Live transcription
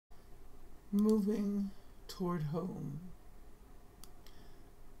moving toward home.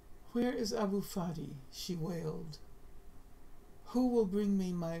 "Where is Abu Fadi?" she wailed. "Who will bring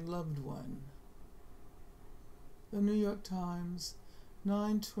me my loved one?" The New York Times,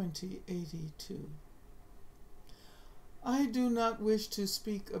 9/20/82. I do not wish to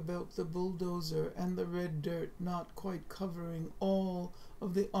speak about the bulldozer and the red dirt not quite covering all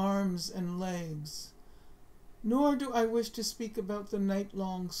of the arms and legs. Nor do I wish to speak about the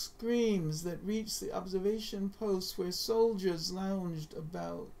night-long screams that reached the observation posts where soldiers lounged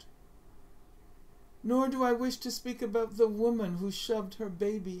about. Nor do I wish to speak about the woman who shoved her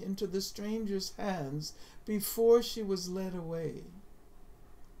baby into the stranger's hands before she was led away.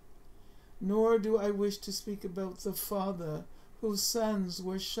 Nor do I wish to speak about the father whose sons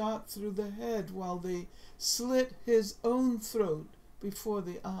were shot through the head while they slit his own throat before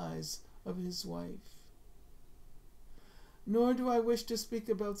the eyes of his wife. Nor do I wish to speak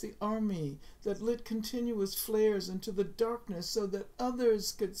about the army that lit continuous flares into the darkness so that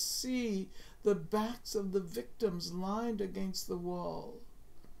others could see the backs of the victims lined against the wall.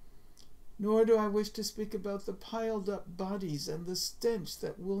 Nor do I wish to speak about the piled up bodies and the stench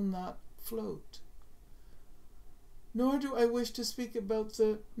that will not float. Nor do I wish to speak about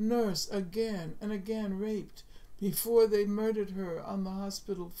the nurse again and again raped before they murdered her on the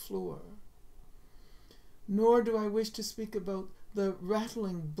hospital floor. Nor do I wish to speak about the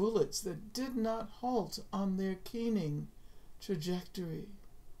rattling bullets that did not halt on their keening trajectory.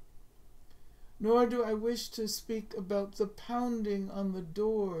 Nor do I wish to speak about the pounding on the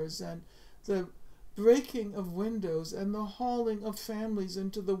doors and the breaking of windows and the hauling of families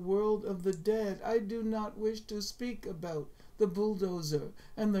into the world of the dead. I do not wish to speak about the bulldozer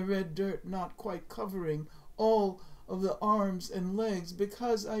and the red dirt not quite covering all of the arms and legs,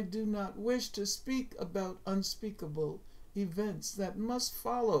 because I do not wish to speak about unspeakable events that must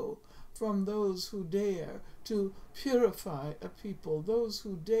follow from those who dare to purify a people, those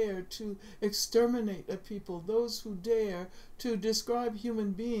who dare to exterminate a people, those who dare to describe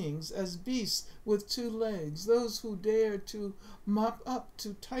human beings as beasts with two legs, those who dare to mop up,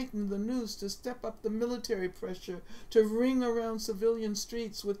 to tighten the noose, to step up the military pressure, to ring around civilian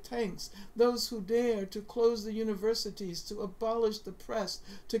streets with tanks, those who dare to close the universities, to abolish the press,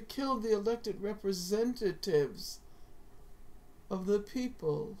 to kill the elected representatives of the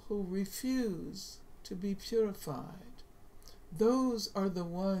people who refuse to be purified. Those are the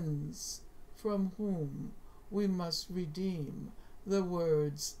ones from whom we must redeem the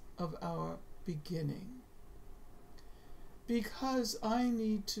words of our beginning. Because I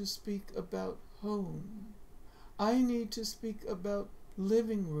need to speak about home. I need to speak about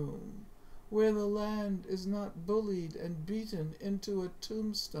living room, where the land is not bullied and beaten into a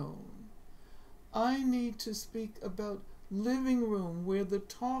tombstone. I need to speak about living room where the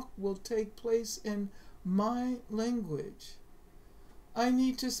talk will take place in my language. I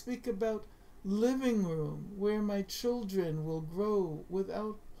need to speak about living room where my children will grow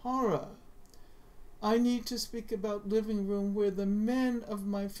without horror. I need to speak about living room where the men of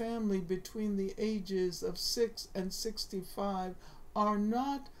my family between the ages of 6 and 65 are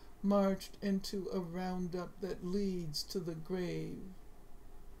not marched into a roundup that leads to the grave.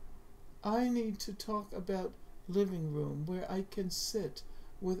 I need to talk about living room where I can sit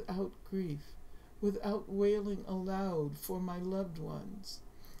without grief, without wailing aloud for my loved ones,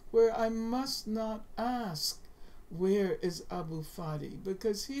 where I must not ask, "Where is Abu Fadi?"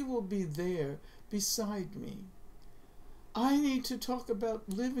 because he will be there beside me. I need to talk about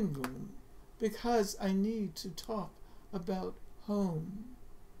living room because I need to talk about home.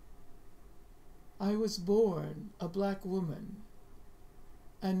 I was born a black woman,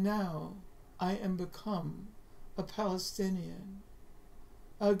 and now I am become a Palestinian.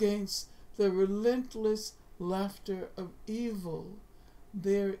 Against the relentless laughter of evil,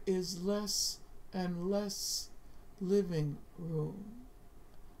 there is less and less living room.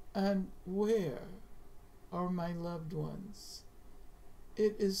 And where are my loved ones?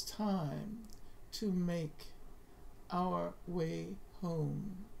 It is time to make our way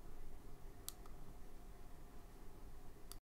home.